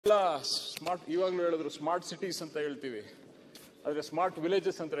ಎಲ್ಲ ಸ್ಮಾರ್ಟ್ ಇವಾಗಲೂ ಹೇಳಿದ್ರು ಸ್ಮಾರ್ಟ್ ಸಿಟೀಸ್ ಅಂತ ಹೇಳ್ತೀವಿ, ಆದರೆ ಸ್ಮಾರ್ಟ್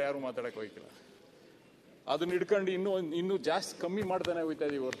ವಿಲೇಜಸ್ ಅಂತ ಯಾರು ಮಾತಾಡಕ್ಕೆ ಹೋಗಿಲ್ಲ. ಅದನ್ನ ಹಿಡ್ಕೊಂಡು ಇನ್ನೂ ಜಾಸ್ತಿ ಕಮ್ಮಿ ಮಾಡ್ತಾನೆ ಹೋಗ್ತಾ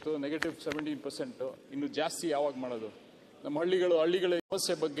ಇದೀವಿ ಹೊರತು -17%. ಇನ್ನು ಜಾಸ್ತಿ ಯಾವಾಗ ಮಾಡೋದು? ನಮ್ಮ ಹಳ್ಳಿಗಳ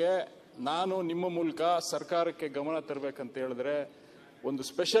ಸಮಸ್ಯೆ ಬಗ್ಗೆ ನಾನು ನಿಮ್ಮ ಮೂಲಕ ಸರ್ಕಾರಕ್ಕೆ ಗಮನ ತರಬೇಕಂತ ಹೇಳಿದ್ರೆ ಒಂದು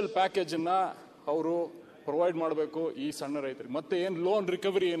ಸ್ಪೆಷಲ್ ಪ್ಯಾಕೇಜ್ ಅನ್ನ ಅವರು ಪ್ರೊವೈಡ್ ಮಾಡಬೇಕು ಈ ಸಣ್ಣ ರೈತರಿಗೆ. ಮತ್ತೆ ಏನು ಲೋನ್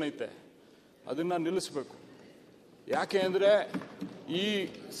ರಿಕವರಿ ಏನೈತೆ ಅದನ್ನ ನಿಲ್ಲಿಸಬೇಕು. ಯಾಕೆ ಅಂದ್ರೆ ಈ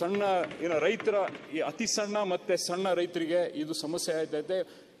ಸಣ್ಣ ರೈತರ ಈ ಅತಿ ಸಣ್ಣ ಮತ್ತೆ ಸಣ್ಣ ರೈತರಿಗೆ ಇದು ಸಮಸ್ಯೆ ಆಯ್ತೈತೆ.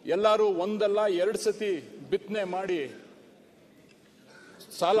 ಎಲ್ಲರೂ ಒಂದಲ್ಲ ಎರಡು ಸತಿ ಬಿತ್ತನೆ ಮಾಡಿ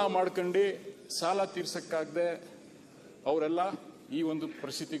ಸಾಲ ಮಾಡ್ಕೊಂಡು ಸಾಲ ತೀರ್ಸಕ್ಕಾಗದೆ ಅವರೆಲ್ಲ ಈ ಒಂದು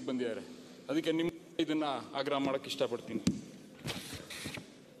ಪರಿಸ್ಥಿತಿಗೆ ಬಂದಿದ್ದಾರೆ. ಅದಕ್ಕೆ ನಿಮ್ಮ ಇದನ್ನ ಆಗ್ರಹ ಮಾಡಕ್ಕೆ ಇಷ್ಟಪಡ್ತೀನಿ.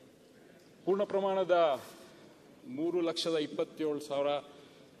 ಪೂರ್ಣ ಪ್ರಮಾಣದ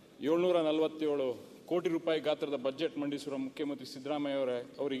 3,27,747 ಕೋಟಿ ರೂಪಾಯಿ ಗಾತ್ರದ ಬಜೆಟ್ ಮಂಡಿಸಿರುವ ಮುಖ್ಯಮಂತ್ರಿ ಸಿದ್ದರಾಮಯ್ಯ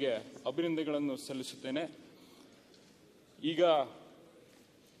ಅವರಿಗೆ ಅಭಿನಂದನೆಗಳನ್ನು ಸಲ್ಲಿಸುತ್ತೇನೆ. ಈಗ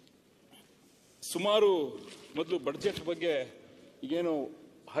ಸುಮಾರು ಮೊದಲು ಬಡ್ಜೆಟ್ ಬಗ್ಗೆ ಈಗೇನು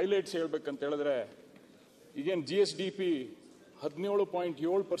ಹೈಲೈಟ್ಸ್ ಹೇಳ್ಬೇಕಂತ ಹೇಳಿದ್ರೆ, ಈಗೇನು GSDP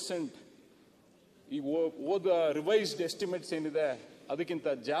 17.7% ಈ ಓದ ರಿವೈಸ್ಡ್ ಎಸ್ಟಿಮೇಟ್ಸ್ ಏನಿದೆ ಅದಕ್ಕಿಂತ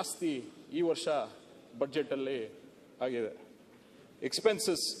ಜಾಸ್ತಿ ಈ ವರ್ಷ ಬಡ್ಜೆಟ್ ಅಲ್ಲಿ ಆಗಿದೆ.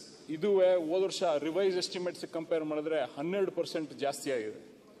 ಎಕ್ಸ್ಪೆನ್ಸಸ್ ಇದುವೇ ಹೋದ ವರ್ಷ ರಿವೈಸ್ ಎಸ್ಟಿಮೇಟ್ಸ್ ಕಂಪೇರ್ ಮಾಡಿದ್ರೆ 12% ಜಾಸ್ತಿ ಆಗಿದೆ.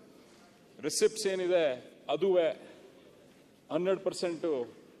 ರಿಸಿಪ್ಟ್ಸ್ ಏನಿದೆ ಅದುವೇ 12%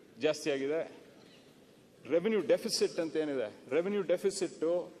 ಜಾಸ್ತಿ ಆಗಿದೆ. ರೆವೆನ್ಯೂ ಡೆಫಿಸಿಟ್ ಅಂತ ಏನಿದೆ, ರೆವೆನ್ಯೂ ಡೆಫಿಸಿಟ್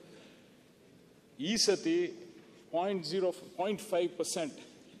ಈ ಸತಿ 0.5%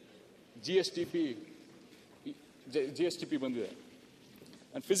 GSTP ಬಂದಿದೆ.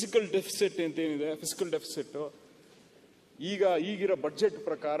 ಅಂಡ್ ಫಿಸಿಕಲ್ ಡೆಫಿಸಿಟ್ ಅಂತ ಏನಿದೆ, ಫಿಸಿಕಲ್ ಡೆಫಿಸಿಟ್ ಈಗಿರೋ ಬಡ್ಜೆಟ್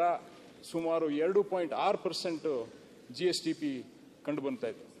ಪ್ರಕಾರ ಸುಮಾರು 2.6% GSTP ಕಂಡು ಬರ್ತಾ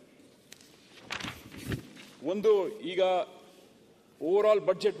ಇದೆ. ಒಂದು ಈಗ ಓವರ್ ಆಲ್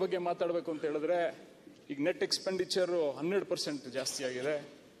ಬಡ್ಜೆಟ್ ಬಗ್ಗೆ ಮಾತಾಡಬೇಕು ಅಂತ ಹೇಳಿದ್ರೆ, ಈಗ ನೆಟ್ ಎಕ್ಸ್ಪೆಂಡಿಚರ್ 100% ಜಾಸ್ತಿ ಆಗಿದೆ,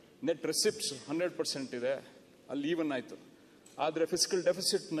 ನೆಟ್ ರೆಸಿಪ್ಟ್ಸ್ 100% ಇದೆ, ಅಲ್ಲಿ ಈವನ್ ಆಯ್ತು. ಆದರೆ ಫಿಸಿಕಲ್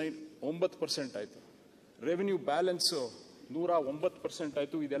ಡೆಫಿಸಿಟ್ 9% ಆಯ್ತು. ರೆವಿನ್ಯೂ ಬ್ಯಾಲೆನ್ಸ್ 109%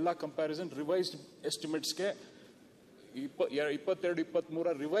 ಆಯ್ತು. ಇದೆಲ್ಲ ಕಂಪ್ಯಾರಿಸನ್ ರಿವೈಸ್ಡ್ ಎಸ್ಟಿಮೇಟ್ಸ್ಗೆ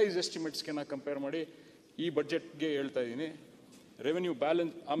 22-23 ರಿವೈಸ್ ಎಸ್ಟಿಮೇಟ್ಸ್ಗೆ ನಾ ಕಂಪೇರ್ ಮಾಡಿ ಈ ಬಡ್ಜೆಟ್ಗೆ ಹೇಳ್ತಾ ಇದ್ದೀನಿ. ರೆವೆನ್ಯೂ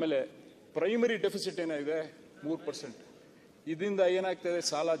ಬ್ಯಾಲೆನ್ಸ್ ಆಮೇಲೆ ಪ್ರೈಮರಿ ಡೆಫಿಸಿಟ್ ಏನಾಗಿದೆ 3%. ಇದರಿಂದ ಏನಾಗ್ತದೆ,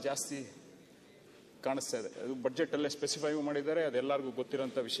 ಸಾಲ ಜಾಸ್ತಿ ಕಾಣಿಸ್ತಾ ಇದೆ. ಅದು ಬಡ್ಜೆಟ್ ಅಲ್ಲೇ ಸ್ಪೆಸಿಫೈ ಮಾಡಿದ್ದಾರೆ, ಅದೆಲ್ಲರಿಗೂ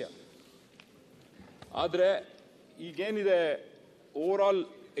ಗೊತ್ತಿರೋಂಥ ವಿಷಯ. ಆದರೆ ಈಗೇನಿದೆ ಓವರ್ ಆಲ್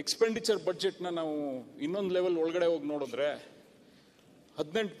ಎಕ್ಸ್ಪೆಂಡಿಚರ್ ಬಡ್ಜೆಟ್ನ ನಾವು ಇನ್ನೊಂದು ಲೆವೆಲ್ ಒಳಗಡೆ ಹೋಗಿ ನೋಡಿದ್ರೆ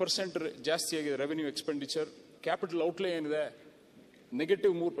 18% ಜಾಸ್ತಿ ಆಗಿದೆ ರೆವೆನ್ಯೂ ಎಕ್ಸ್ಪೆಂಡಿಚರ್. ಕ್ಯಾಪಿಟಲ್ ಔಟ್ಲೇ ಏನಿದೆ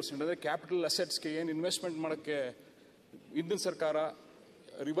 -3%. ಅಂದರೆ ಕ್ಯಾಪಿಟಲ್ ಅಸೆಟ್ಸ್ಗೆ ಏನು ಇನ್ವೆಸ್ಟ್ಮೆಂಟ್ ಮಾಡೋಕ್ಕೆ ಹಿಂದಿನ ಸರ್ಕಾರ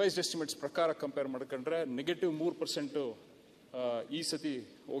ರಿವೈಸ್ಡ್ ಎಸ್ಟಿಮೇಟ್ಸ್ ಪ್ರಕಾರ ಕಂಪೇರ್ ಮಾಡ್ಕೊಂಡ್ರೆ -3% ಈ ಸತಿ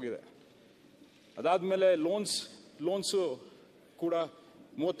ಹೋಗಿದೆ. ಅದಾದಮೇಲೆ ಲೋನ್ಸು ಕೂಡ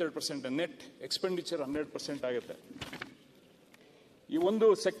 32%. ನೆಟ್ ಎಕ್ಸ್ಪೆಂಡಿಚರ್ 100% ಆಗುತ್ತೆ. ಈ ಒಂದು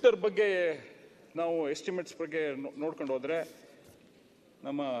ಸೆಕ್ಟರ್ ಬಗ್ಗೆ ನಾವು ಎಸ್ಟಿಮೇಟ್ಸ್ ಬಗ್ಗೆ ನೋಡ್ಕೊಂಡು ಹೋದ್ರೆ,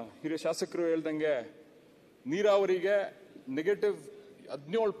 ನಮ್ಮ ಹಿರಿಯ ಶಾಸಕರು ಹೇಳ್ದಂಗೆ ನೀರಾವರಿಗೆ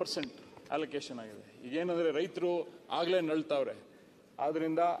 -17% ಅಲೋಕೇಶನ್ ಆಗಿದೆ. ಈಗೇನಂದ್ರೆ ರೈತರು ಆಗಲೇ ನಳ್ತಾವ್ರೆ,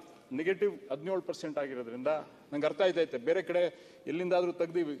 ಆದ್ರಿಂದ -17% ಆಗಿರೋದ್ರಿಂದ ನಂಗೆ ಅರ್ಥ ಆಯ್ತೈತೆ. ಬೇರೆ ಕಡೆ ಎಲ್ಲಿಂದಾದ್ರೂ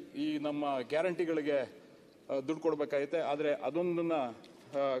ತೆಗ್ದು ಈ ನಮ್ಮ ಗ್ಯಾರಂಟಿಗಳಿಗೆ ದುಡ್ಡು ಕೊಡ್ಬೇಕಾಗೈತೆ, ಆದರೆ ಅದೊಂದನ್ನ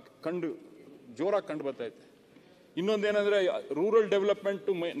ಜೋರಾಗಿ ಕಂಡು ಬರ್ತೈತೆ. ಇನ್ನೊಂದೇನಂದ್ರೆ ರೂರಲ್ ಡೆವಲಪ್ಮೆಂಟ್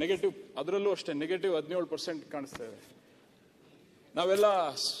ನೆಗೆಟಿವ್, ಅದರಲ್ಲೂ ಅಷ್ಟೇ -17% ಕಾಣಿಸ್ತಾ ಇದೆ. ನಾವೆಲ್ಲ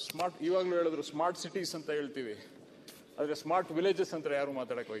ಇವಾಗಲೂ ಹೇಳಿದ್ರು ಸ್ಮಾರ್ಟ್ ಸಿಟೀಸ್ ಅಂತ ಹೇಳ್ತೀವಿ, ಆದರೆ ಸ್ಮಾರ್ಟ್ ವಿಲೇಜಸ್ ಅಂತ ಯಾರು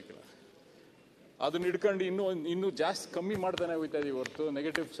ಮಾತಾಡಕ್ಕೆ ಹೋಗಿಲ್ಲ. ಅದನ್ನ ಹಿಡ್ಕೊಂಡು ಇನ್ನೂ ಜಾಸ್ತಿ ಕಮ್ಮಿ ಮಾಡ್ತಾನೆ ಹೋಗ್ತಾ ಇದೀವಿ ಹೊರತು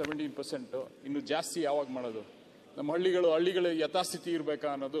 -17%. ಇನ್ನು ಜಾಸ್ತಿ ಯಾವಾಗ ಮಾಡೋದು? ನಮ್ಮ ಹಳ್ಳಿಗಳ ಯಥಾಸ್ಥಿತಿ ಇರಬೇಕಾ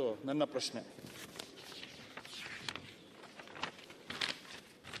ಅನ್ನೋದು ನನ್ನ ಪ್ರಶ್ನೆ.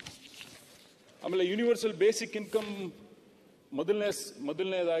 ಆಮೇಲೆ ಯೂನಿವರ್ಸಲ್ ಬೇಸಿಕ್ ಇನ್ಕಮ್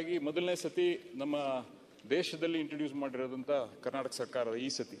ಮೊದಲನೇ ಸತಿ ನಮ್ಮ ದೇಶದಲ್ಲಿ ಇಂಟ್ರೊಡ್ಯೂಸ್ ಮಾಡಿರೋದಂತ ಕರ್ನಾಟಕ ಸರ್ಕಾರದ ಈ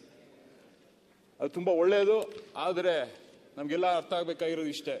ಸತಿ. ಅದು ತುಂಬಾ ಒಳ್ಳೆಯದು. ಆದರೆ ನಮಗೆಲ್ಲ ಅರ್ಥ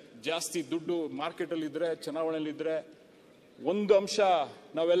ಆಗಬೇಕಾಗಿರೋದು ಇಷ್ಟೇ, ಜಾಸ್ತಿ ದುಡ್ಡು ಮಾರ್ಕೆಟಲ್ಲಿ ಇದ್ರೆ, ಚುನಾವಣೆಯಲ್ಲಿ ಇದ್ರೆ, ಒಂದು ಅಂಶ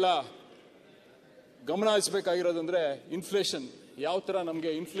ನಾವೆಲ್ಲ ಗಮನ ಹರಿಸಬೇಕಾಗಿರೋದಂದ್ರೆ ಇನ್ಫ್ಲೇಷನ್. ಯಾವ ಥರ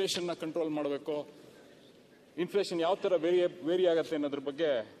ನಮಗೆ ಇನ್ಫ್ಲೇಷನ್ನ ಕಂಟ್ರೋಲ್ ಮಾಡಬೇಕು, ಇನ್ಫ್ಲೇಷನ್ ಯಾವ ಥರ ವೇರಿ ಆಗತ್ತೆ ಅನ್ನೋದ್ರ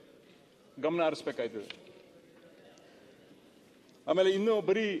ಬಗ್ಗೆ ಗಮನ ಹರಿಸಬೇಕಾಯ್ತದೆ. ಆಮೇಲೆ ಇನ್ನೂ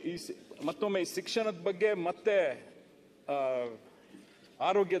ಬರೀ ಮತ್ತೊಮ್ಮೆ ಶಿಕ್ಷಣದ ಬಗ್ಗೆ ಮತ್ತೆ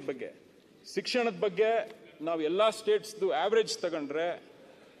ಆರೋಗ್ಯದ ಬಗ್ಗೆ. ಶಿಕ್ಷಣದ ಬಗ್ಗೆ ನಾವು ಎಲ್ಲಾ ಸ್ಟೇಟ್ಸ್ದು ಆವರೇಜ್ ತಗೊಂಡ್ರೆ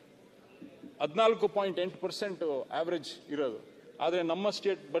 14.8% ಆವರೇಜ್ ಇರೋದು. ಆದರೆ ನಮ್ಮ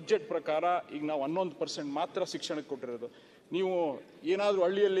ಸ್ಟೇಟ್ ಬಜೆಟ್ ಪ್ರಕಾರ ಈಗ ನಾವು 11% ಮಾತ್ರ ಶಿಕ್ಷಣಕ್ಕೆ ಕೊಟ್ಟಿರೋದು. ನೀವು ಏನಾದರೂ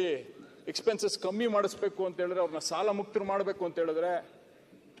ಹಳ್ಳಿಯಲ್ಲಿ ಎಕ್ಸ್ಪೆನ್ಸಸ್ ಕಮ್ಮಿ ಮಾಡಿಸ್ಬೇಕು ಅಂತ ಹೇಳಿದ್ರೆ, ಅವ್ರನ್ನ ಸಾಲ ಮುಕ್ತರು ಮಾಡಬೇಕು ಅಂತ ಹೇಳಿದ್ರೆ,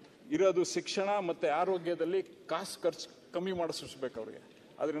 ಇರೋದು ಶಿಕ್ಷಣ ಮತ್ತು ಆರೋಗ್ಯದಲ್ಲಿ ಕಾಸು ಖರ್ಚು ಕಮ್ಮಿ ಮಾಡಿಸ್ಬೇಕು ಅವ್ರಿಗೆ.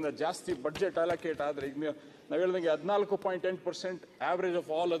 ಅದರಿಂದ ಜಾಸ್ತಿ ಬಡ್ಜೆಟ್ ಅಲೋಕೇಟ್ ಆದರೆ, ಈಗ ನಾವು ಹೇಳ್ದಂಗೆ 14.8% average of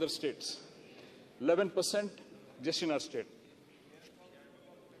all other States, 11% just in our state.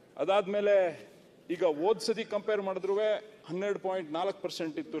 ಅದಾದಮೇಲೆ ಈಗ ಹೋದ ಸತಿ ಕಂಪೇರ್ ಮಾಡಿದ್ರೂ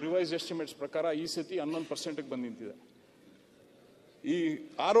 12.4% ಇತ್ತು ರಿವೈಸ್ ಎಸ್ಟಿಮೇಟ್ಸ್ ಪ್ರಕಾರ. ಈ ಸತಿ 11%ಗೆ ಬಂದು ನಿಂತಿದೆ. ಈ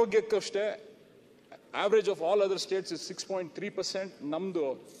ಆರೋಗ್ಯಕ್ಕಷ್ಟೇ average of all other States is 6.3%, ನಮ್ಮದು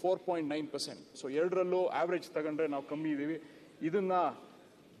 4.9%. ಸೊ ಎರಡರಲ್ಲೂ ಆವ್ರೇಜ್ ತಗೊಂಡ್ರೆ ನಾವು ಕಮ್ಮಿ ಇದ್ದೀವಿ. ಇದನ್ನ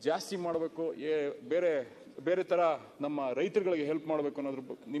ಜಾಸ್ತಿ ಮಾಡಬೇಕು, ಬೇರೆ ಬೇರೆ ಥರ ನಮ್ಮ ರೈತರುಗಳಿಗೆ ಹೆಲ್ಪ್ ಮಾಡಬೇಕು ಅನ್ನೋದ್ರ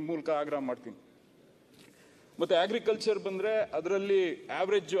ನಿಮ್ಮ ಮೂಲಕ ಆಗ್ರಹ ಮಾಡ್ತೀನಿ. ಮತ್ತು ಅಗ್ರಿಕಲ್ಚರ್ ಬಂದರೆ ಅದರಲ್ಲಿ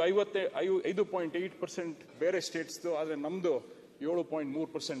ಆವ್ರೇಜ್ 5.8% ಬೇರೆ ಸ್ಟೇಟ್ಸ್ದು, ಆದರೆ ನಮ್ಮದು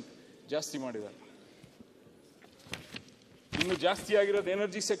 7.3% ಜಾಸ್ತಿ ಮಾಡಿದ್ದಾರೆ. ಇನ್ನು ಜಾಸ್ತಿ ಆಗಿರೋದು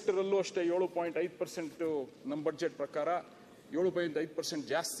ಎನರ್ಜಿ ಸೆಕ್ಟರಲ್ಲೂ ಅಷ್ಟೇ 7.5% ನಮ್ಮ ಬಡ್ಜೆಟ್ ಪ್ರಕಾರ, 7.5%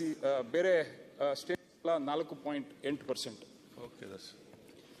 ಜಾಸ್ತಿ. ಬೇರೆ ಸ್ಟೇಟ್ 4.8%. ಓಕೆ.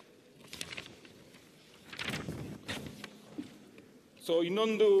 ಸೊ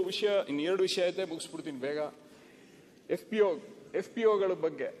ಇನ್ನೊಂದು ವಿಷಯ, ಇನ್ನೆರಡು ವಿಷಯ ಐತೆ, ಮುಗಿಸ್ಬಿಡ್ತೀನಿ ಬೇಗ. ಎಫ್ ಪಿ ಒಗಳ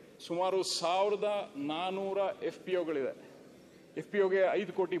ಬಗ್ಗೆ ಸುಮಾರು 1400 FPOಗಳಿದೆ. FPOಗೆ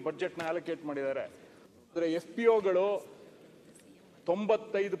 5 ಕೋಟಿ ಬಡ್ಜೆಟ್ನ ಅಲೋಕೇಟ್ ಮಾಡಿದ್ದಾರೆ. ಆದರೆ FPOಗಳು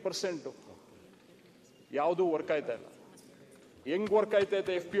 95% ಯಾವುದೂ ವರ್ಕ್ ಆಯ್ತಾ ಇಲ್ಲ. ಹೆಂಗ್ work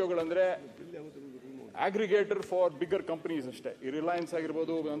ಆಯ್ತೈತೆ FPOಗಳಂದ್ರೆ aggregator for bigger companies ಅಷ್ಟೇ. ಈ ರಿಲಯನ್ಸ್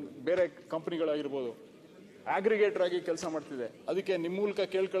ಆಗಿರ್ಬೋದು, ಬೇರೆ ಕಂಪನಿಗಳಾಗಿರ್ಬೋದು, ಅಗ್ರಿಗೇಟರ್ ಆಗಿ ಕೆಲಸ ಮಾಡ್ತಿದೆ. ಅದಕ್ಕೆ ನಿಮ್ಮ ಮೂಲಕ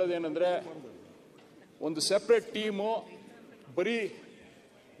ಕೇಳ್ಕೊಳ್ಳೋದೇನೆಂದ್ರೆ, ಒಂದು ಸೆಪ್ರೇಟ್ ಟೀಮು ಬರೀ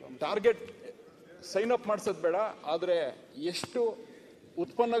ಟಾರ್ಗೆಟ್ ಸೈನ್ ಅಪ್ ಮಾಡಿಸೋದು ಬೇಡ, ಆದರೆ ಎಷ್ಟು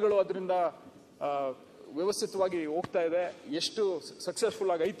ಉತ್ಪನ್ನಗಳು ಅದರಿಂದ ವ್ಯವಸ್ಥಿತವಾಗಿ ಹೋಗ್ತಾ ಇದೆ, ಎಷ್ಟು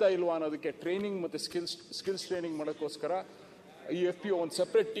ಸಕ್ಸಸ್ಫುಲ್ ಆಗಿ ಐತಾ ಇಲ್ವಾ ಅನ್ನೋದಕ್ಕೆ ಟ್ರೈನಿಂಗ್ ಮತ್ತು ಸ್ಕಿಲ್ಸ್ ಟ್ರೈನಿಂಗ್ ಮಾಡೋಕ್ಕೋಸ್ಕರ ಈ FPO ಒಂದು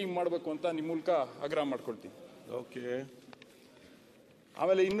ಸೆಪ್ರೇಟ್ ಟೀಮ್ ಮಾಡಬೇಕು ಅಂತ ನಿಮ್ಮ ಮೂಲಕ ಆಗ್ರಹ ಮಾಡ್ಕೊಳ್ತೀನಿ. ಓಕೆ.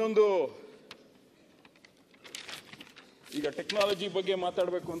 ಆಮೇಲೆ ಇನ್ನೊಂದು, ಈಗ ಟೆಕ್ನಾಲಜಿ ಬಗ್ಗೆ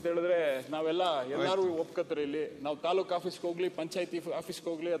ಮಾತಾಡಬೇಕು ಅಂತ ಹೇಳಿದ್ರೆ, ಎಲ್ಲರೂ ಒಪ್ಕೋತಾರೆ. ಇಲ್ಲಿ ನಾವು ತಾಲೂಕು ಆಫೀಸ್ಗೆ ಹೋಗ್ಲಿ, ಪಂಚಾಯತಿ ಆಫೀಸ್ಗೆ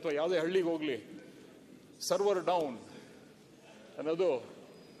ಹೋಗ್ಲಿ, ಅಥವಾ ಯಾವುದೇ ಹಳ್ಳಿಗೆ ಹೋಗ್ಲಿ, ಸರ್ವರ್ ಡೌನ್ ಅನ್ನೋದು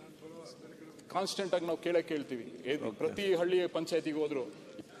ಕಾನ್ಸ್ಟೆಂಟ್ ಆಗಿ ನಾವು ಕೇಳ್ತೀವಿ. ಪ್ರತಿ ಹಳ್ಳಿ ಪಂಚಾಯತಿಗೆ ಹೋದ್ರು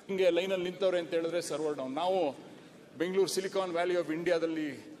ಹಿಂಗೆ ಲೈನಲ್ಲಿ ನಿಂತವ್ರೆ ಅಂತ ಹೇಳಿದ್ರೆ ಸರ್ವರ್ ಡೌನ್. ನಾವು ಬೆಂಗಳೂರು ಸಿಲಿಕಾನ್ ವ್ಯಾಲಿ ಆಫ್ ಇಂಡಿಯಾದಲ್ಲಿ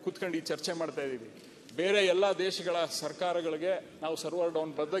ಕೂತ್ಕೊಂಡು ಈ ಚರ್ಚೆ ಮಾಡ್ತಾ ಇದ್ದೀವಿ. ಬೇರೆ ಎಲ್ಲ ದೇಶಗಳ ಸರ್ಕಾರಗಳಿಗೆ ನಾವು ಸರ್ವರ್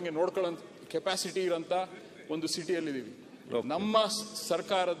ಡೌನ್ ಬದ್ದಂಗೆ ನೋಡ್ಕೊಳ್ಳೋ ಕೆಪಾಸಿಟಿ ಇರೋಂಥ ಒಂದು ಸಿಟಿಯಲ್ಲಿದ್ದೀವಿ. ನಮ್ಮ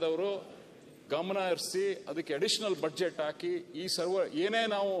ಸರ್ಕಾರದವರು ಗಮನ ಹರಿಸಿ ಅದಕ್ಕೆ ಅಡಿಷನಲ್ ಬಡ್ಜೆಟ್ ಹಾಕಿ ಈ ಸರ್ವರ್ ಏನೇ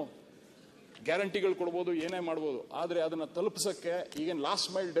ನಾವು ಗ್ಯಾರಂಟಿಗಳು ಕೊಡ್ಬೋದು, ಏನೇ ಮಾಡ್ಬೋದು, ಆದರೆ ಅದನ್ನು ತಲುಪಿಸೋಕ್ಕೆ ಈಗೇನು ಲಾಸ್ಟ್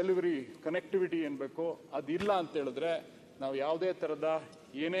ಮೈಲ್ ಡೆಲಿವರಿ ಕನೆಕ್ಟಿವಿಟಿ ಏನು ಬೇಕು ಅದಿಲ್ಲ ಅಂತ ಹೇಳಿದ್ರೆ, ನಾವು ಯಾವುದೇ ಥರದ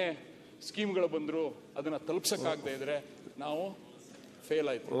ಏನೇ ಸ್ಕೀಮ್ಗಳು ಬಂದರೂ ಅದನ್ನು ತಲುಪಿಸೋಕ್ಕಾಗದೇ ಇದ್ರೆ ನಾವು ಫೇಲ್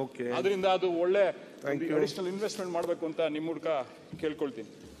ಆಯ್ತು. ಅದರಿಂದ ಅದು ಒಳ್ಳೆ ಅಡಿಷನಲ್ ಇನ್ವೆಸ್ಟ್ಮೆಂಟ್ ಮಾಡಬೇಕು ಅಂತ ನಿಮ್ಮ ಮೂಲಕ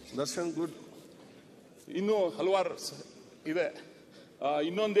ಕೇಳ್ಕೊಳ್ತೀನಿ. ದರ್ಶನ್, ಗುಡ್. ಇನ್ನೂ ಹಲವಾರು ಇದೆ.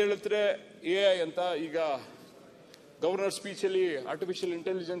 ಇನ್ನೊಂದು ಹೇಳಿದ್ರೆ AI ಅಂತ. ಈಗ ಗವರ್ನರ್ ಸ್ಪೀಚಲ್ಲಿ ಆರ್ಟಿಫಿಷಿಯಲ್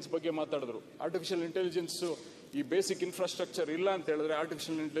ಇಂಟೆಲಿಜೆನ್ಸ್ ಬಗ್ಗೆ ಮಾತಾಡಿದ್ರು. ಆರ್ಟಿಫಿಷಿಯಲ್ ಇಂಟೆಲಿಜೆನ್ಸ್ ಈ ಬೇಸಿಕ್ ಇನ್ಫ್ರಾಸ್ಟ್ರಕ್ಚರ್ ಇಲ್ಲ ಅಂತ ಹೇಳಿದ್ರೆ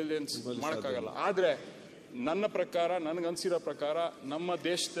ಆರ್ಟಿಫಿಷಿಯಲ್ ಇಂಟೆಲಿಜೆನ್ಸ್ ಮಾಡೋಕ್ಕಾಗಲ್ಲ. ಆದರೆ ನನ್ನ ಪ್ರಕಾರ, ನನಗನ್ಸಿರೋ ಪ್ರಕಾರ, ನಮ್ಮ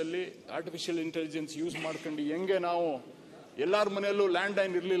ದೇಶದಲ್ಲಿ ಆರ್ಟಿಫಿಷಿಯಲ್ ಇಂಟೆಲಿಜೆನ್ಸ್ ಯೂಸ್ ಮಾಡ್ಕೊಂಡು ಹೆಂಗೆ ನಾವು ಎಲ್ಲರ ಮನೆಯಲ್ಲೂ ಲ್ಯಾಂಡ್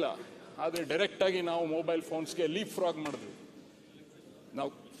ಲೈನ್ ಇರಲಿಲ್ಲ, ಆದರೆ ಡೈರೆಕ್ಟಾಗಿ ನಾವು ಮೊಬೈಲ್ ಫೋನ್ಸ್ಗೆ ಲೀಪ್ ಫ್ರಾಗ್ ಮಾಡಿದ್ವಿ.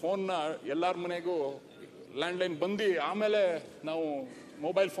 ನಾವು ಫೋನ್ನ ಎಲ್ಲರ ಮನೆಗೂ ಲ್ಯಾಂಡ್ಲೈನ್ ಬಂದು ಆಮೇಲೆ ನಾವು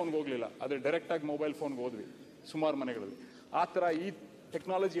ಮೊಬೈಲ್ ಫೋನ್ಗೆ ಹೋಗಲಿಲ್ಲ, ಆದರೆ ಡೈರೆಕ್ಟಾಗಿ ಮೊಬೈಲ್ ಫೋನ್ಗೆ ಹೋದ್ವಿ ಸುಮಾರು ಮನೆಗಳಲ್ಲಿ. ಆ ಥರ ಈ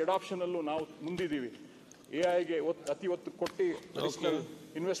ಟೆಕ್ನಾಲಜಿ ಅಡಾಪ್ಷನಲ್ಲೂ ನಾವು ಮುಂದಿದ್ದೀವಿ. AI ಅತಿ ಒತ್ತು ಕೊಟ್ಟು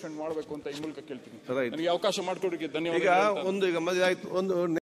ಇನ್ವೆಸ್ಟ್ಮೆಂಟ್ ಮಾಡಬೇಕು ಅಂತ ಈ ಮೂಲಕ ಕೇಳ್ತೀನಿ. ನನಗೆ ಅವಕಾಶ ಮಾಡಿಕೊಡೋಕ್ಕೆ ಧನ್ಯವಾದ. ಈಗ ಮದುವೆ ಆಯ್ತು, ಒಂದು